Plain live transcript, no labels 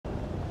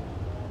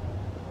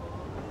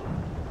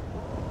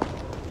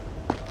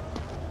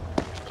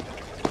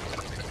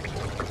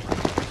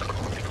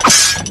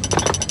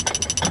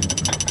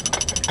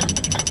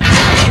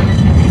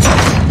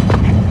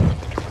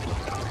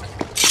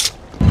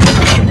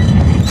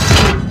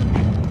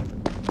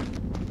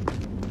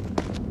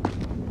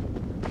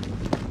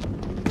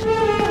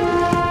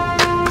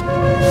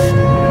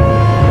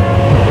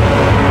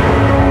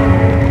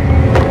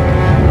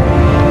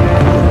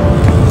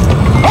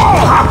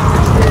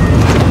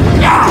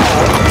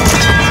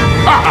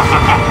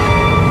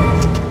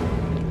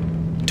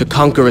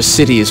conquer a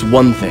city is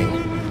one thing,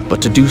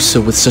 but to do so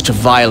with such a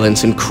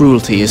violence and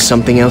cruelty is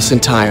something else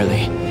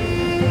entirely.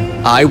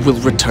 I will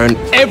return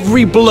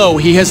every blow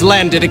he has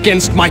landed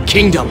against my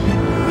kingdom.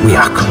 We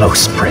are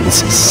close, Prince.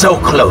 So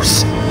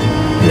close.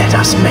 Let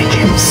us make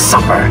him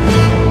suffer.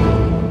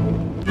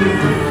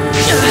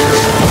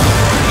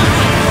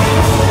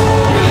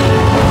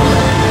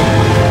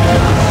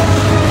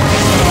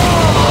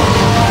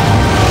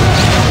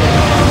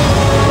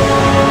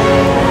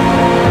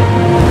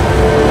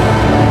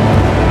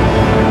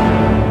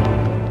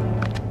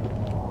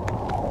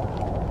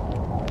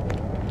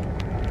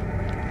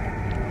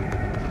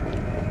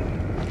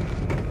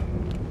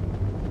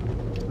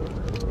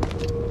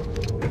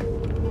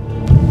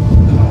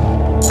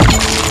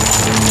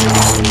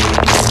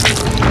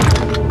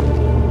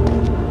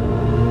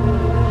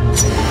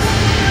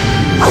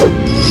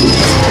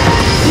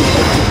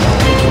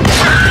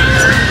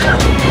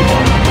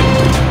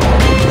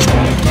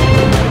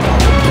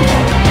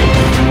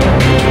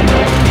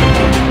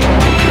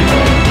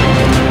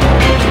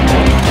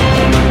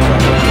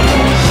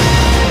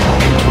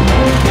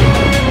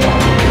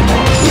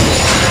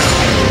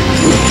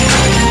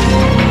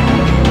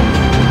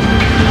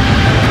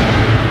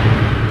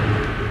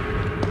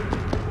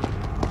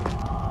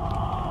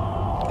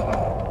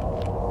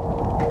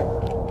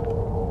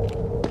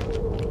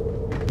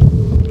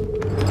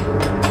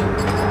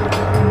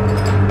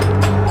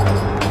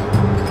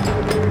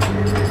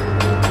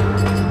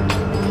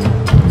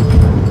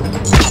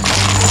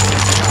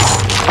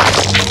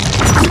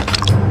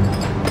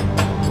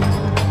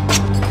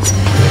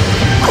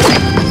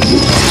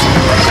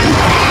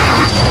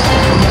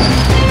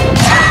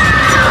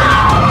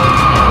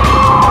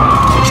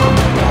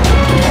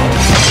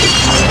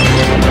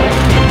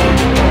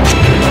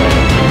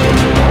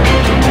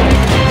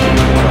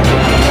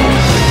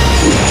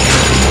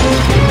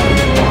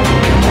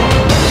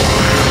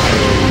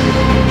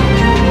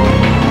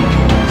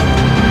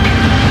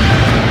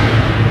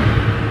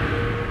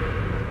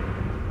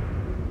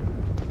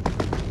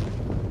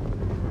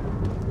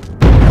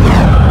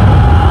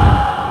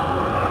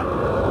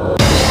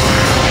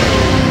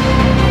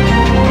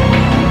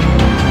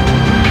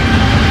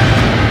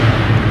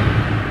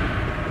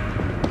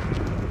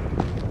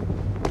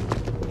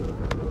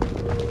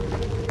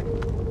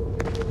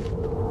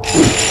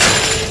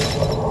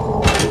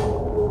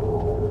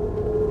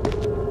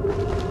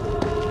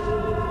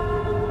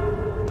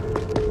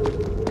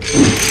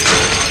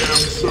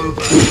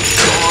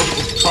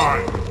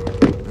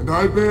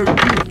 I bear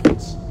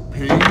gifts,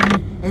 pain,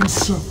 and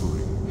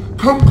suffering.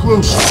 Come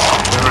closer,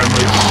 that I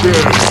may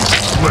share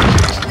these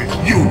pleasures with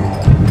you.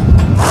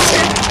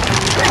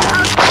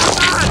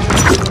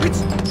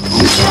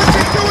 What are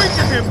you doing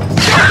to him?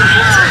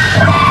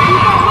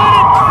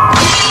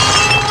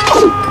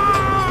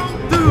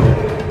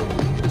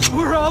 Doomed!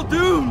 We're all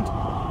doomed!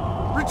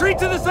 Retreat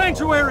to the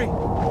sanctuary!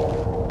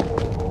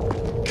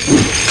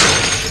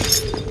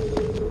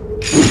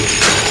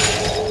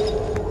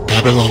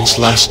 Babylon's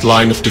last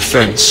line of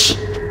defense,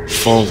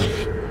 fallen.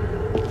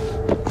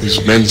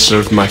 These men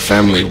served my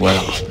family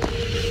well.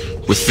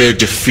 With their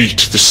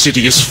defeat, the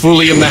city is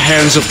fully in the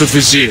hands of the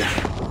Vizier.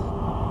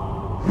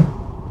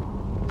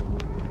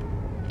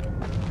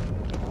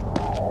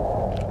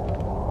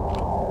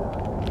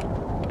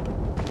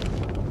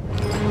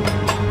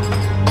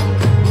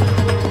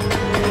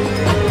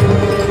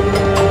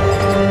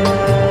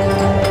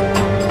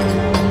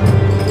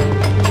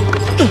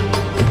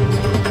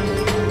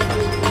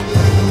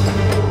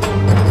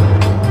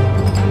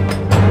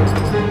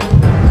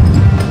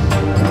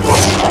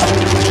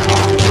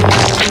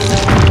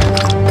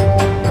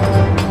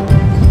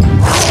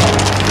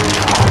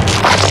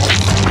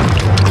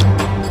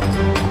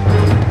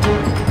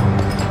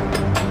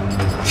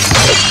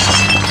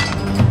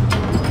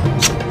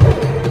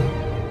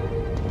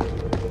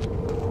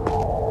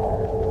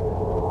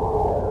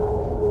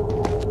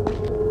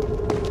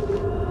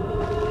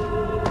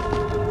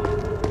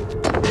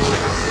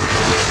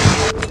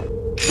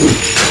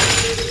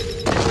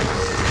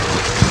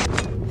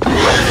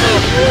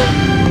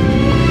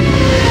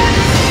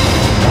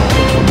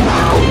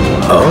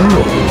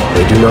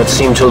 They do not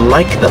seem to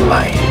like the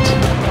light.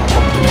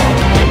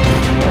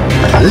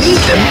 Lead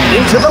them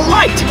into the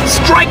light!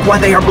 Strike while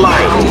they are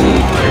blind!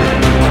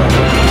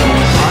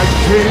 I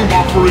came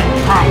offering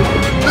power.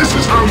 This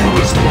is how you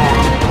respond.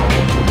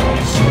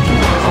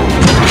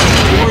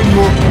 Join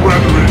your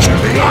brethren in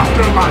the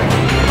afterlife.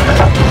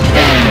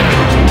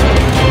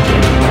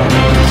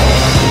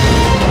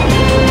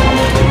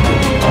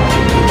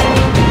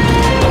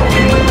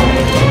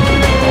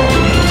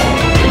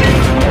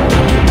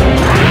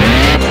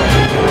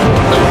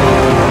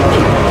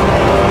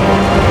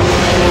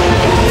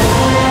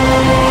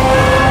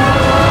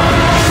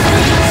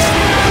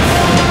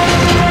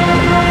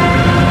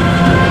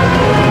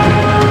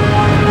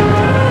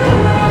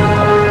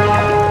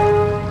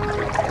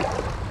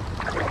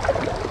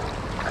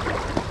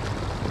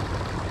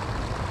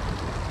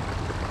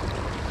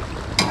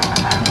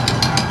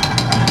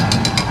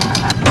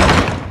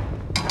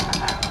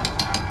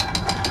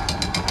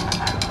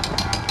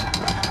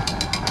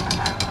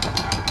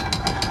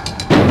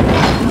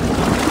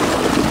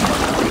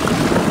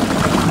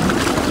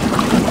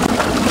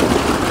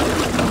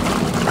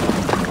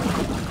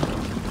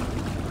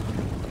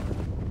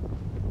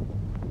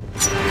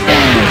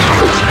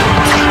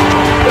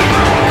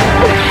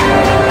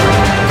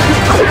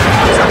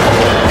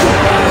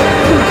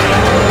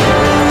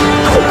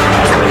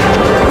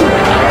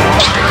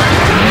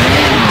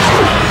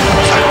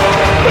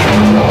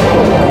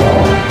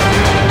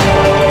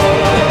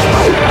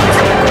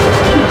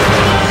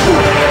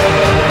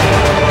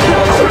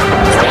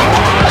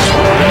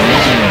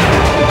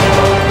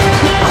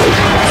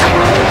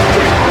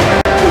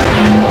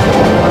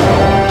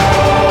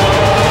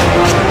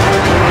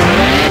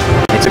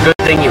 It's a good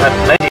thing you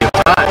have plenty of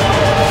time.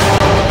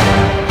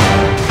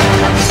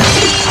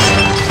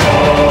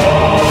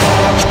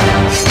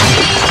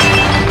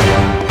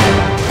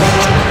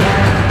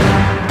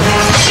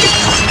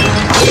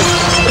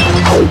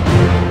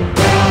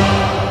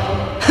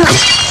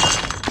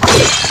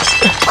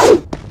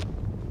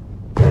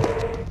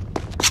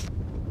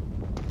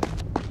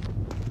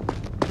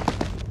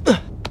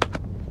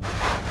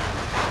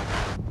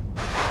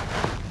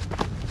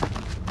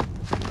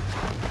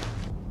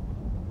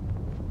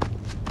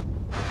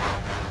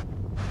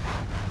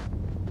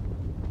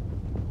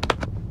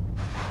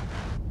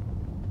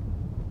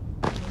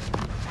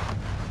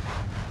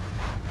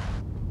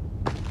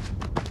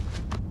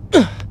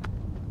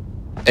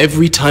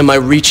 Every time I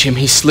reach him,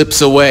 he slips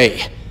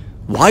away.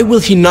 Why will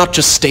he not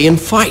just stay and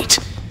fight?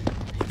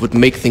 It would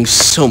make things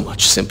so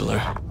much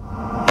simpler.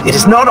 It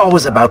is not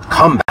always about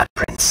combat,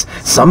 Prince.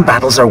 Some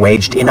battles are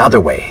waged in other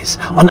ways,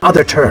 on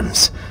other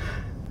terms.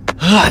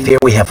 I fear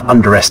we have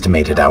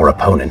underestimated our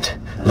opponent.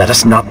 Let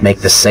us not make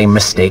the same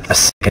mistake a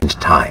second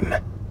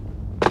time.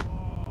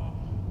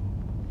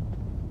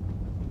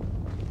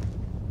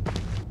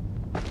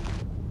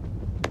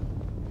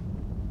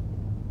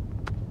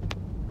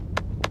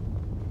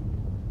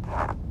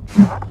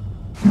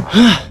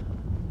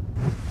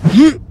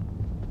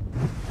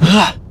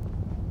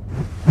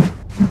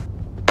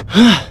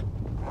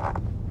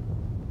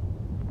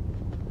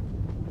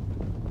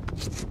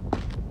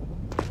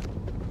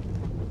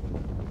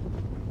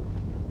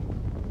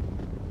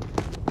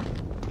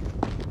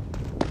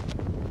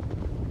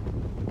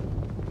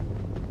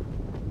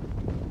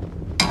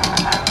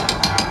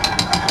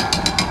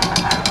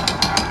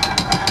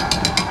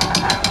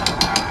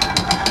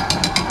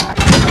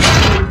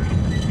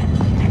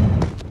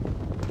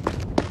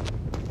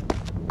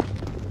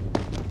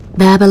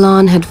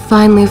 Babylon had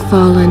finally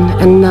fallen,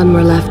 and none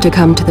were left to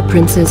come to the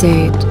prince's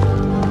aid.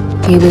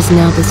 He was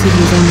now the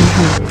city's only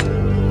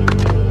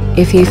hope.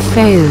 If he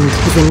failed,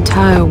 his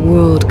entire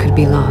world could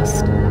be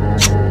lost.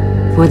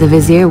 For the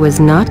vizier was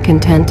not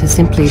content to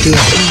simply be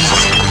a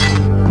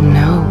king.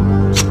 No.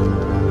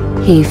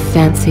 He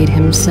fancied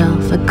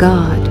himself a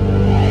god.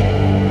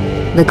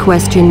 The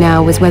question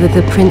now was whether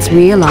the prince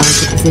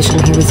realized the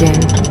position he was in.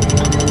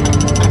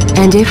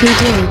 And if he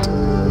did,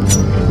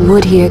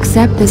 would he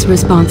accept this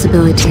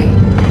responsibility?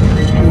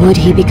 Would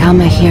he become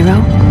a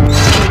hero?